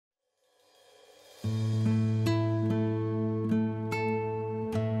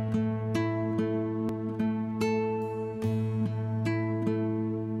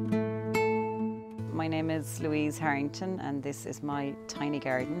Louise Harrington, and this is my tiny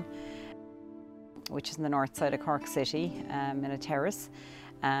garden, which is in the north side of Cork City, in a terrace.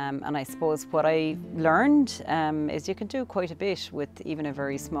 And I suppose what I learned is you can do quite a bit with even a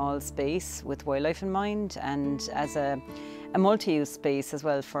very small space with wildlife in mind, and as a multi-use space as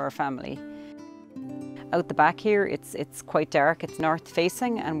well for our family. Out the back here, it's quite dark. It's north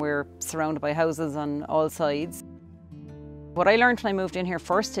facing and we're surrounded by houses on all sides. What I learned when I moved in here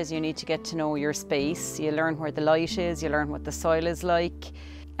first is you need to get to know your space. You learn where the light is, you learn what the soil is like,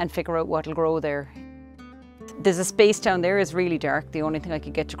 and figure out what will grow there. There's a space down there is really dark. The only thing I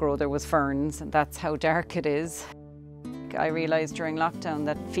could get to grow there was ferns, and that's how dark it is. I realised during lockdown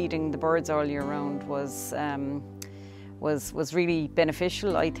that feeding the birds all year round was really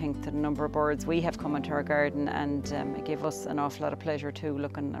beneficial. I think that a number of birds we have come into our garden, and it gave us an awful lot of pleasure too,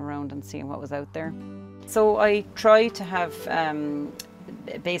 looking around and seeing what was out there. So I try to have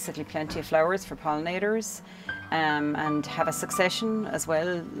basically plenty of flowers for pollinators, and have a succession as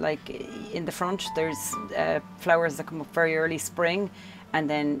well. Like in the front there's flowers that come up very early spring, and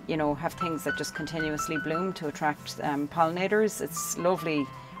then have things that just continuously bloom to attract pollinators. It's lovely.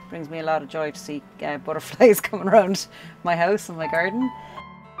 Brings me a lot of joy to see butterflies coming around my house and my garden.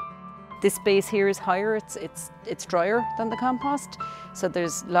 This space here is higher, it's drier than the compost, so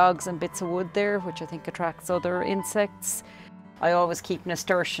there's logs and bits of wood there, which I think attracts other insects. I always keep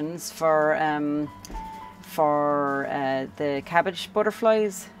nasturtiums for the cabbage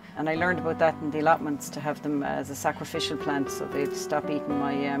butterflies, and I learned about that in the allotments, to have them as a sacrificial plant so they'd stop eating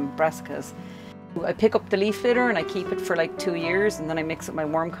my brassicas. I pick up the leaf litter and I keep it for like 2 years, and then I mix it with my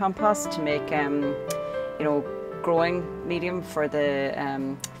worm compost to make, growing medium for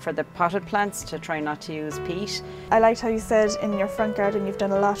the potted plants, to try not to use peat. I liked how you said in your front garden you've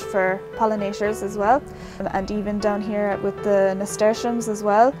done a lot for pollinators as well, and even down here with the nasturtiums as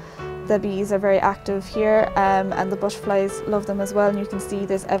well. The bees are very active here, and the butterflies love them as well, and you can see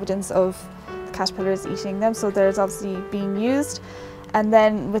there's evidence of the caterpillars eating them, so there's obviously being used. And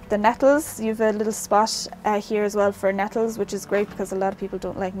then with the nettles, you have a little spot here as well for nettles, which is great because a lot of people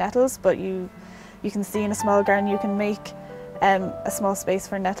don't like nettles, but you can see in a small garden you can make a small space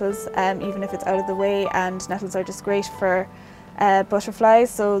for nettles, even if it's out of the way, and nettles are just great for butterflies.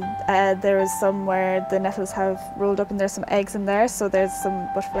 So there is some where the nettles have rolled up and there's some eggs in there, so there's some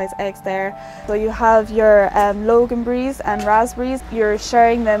butterflies' eggs there. So you have your loganberries and raspberries. You're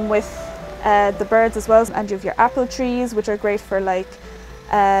sharing them with the birds as well, and you have your apple trees, which are great for like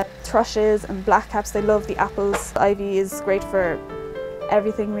thrushes and blackcaps. They love the apples. Ivy is great for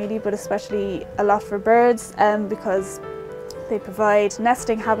everything really, but especially a lot for birds, because they provide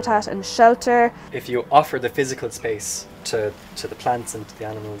nesting habitat and shelter. If you offer the physical space to the plants and to the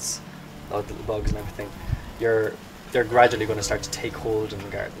animals, all the bugs and everything, they're gradually going to start to take hold in the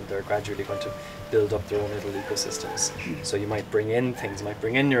garden. They're gradually going to build up their own little ecosystems. So you might bring in things, you might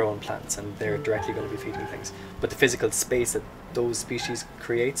bring in your own plants, and they're directly going to be feeding things. But the physical space that those species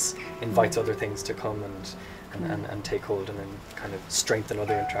creates invites other things to come and take hold, and then kind of strengthen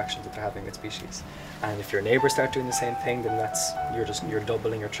other interactions that they're having with species. And if your neighbours start doing the same thing, then you're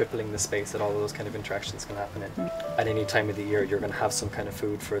doubling or tripling the space that all of those kind of interactions can happen in. At any time of the year, you're going to have some kind of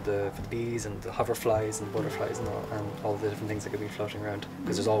food for the bees and the hoverflies and the butterflies and all the different things that could be floating around,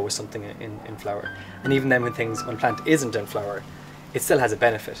 because there's always something in flower. And even then, when plant isn't in flower, it still has a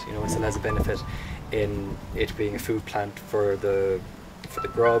benefit. It still has a benefit in it being a food plant for the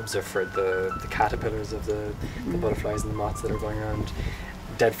grubs, or for the caterpillars of the butterflies and the moths that are going around.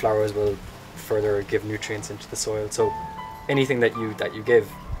 Dead flowers will further give nutrients into the soil. So anything that you give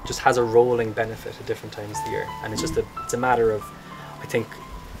just has a rolling benefit at different times of the year, and it's a matter of, I think,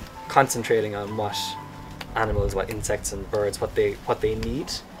 concentrating on what animals, what insects and birds, what they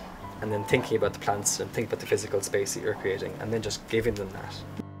need, and then thinking about the plants and think about the physical space that you're creating, and then just giving them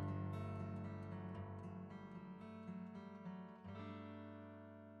that.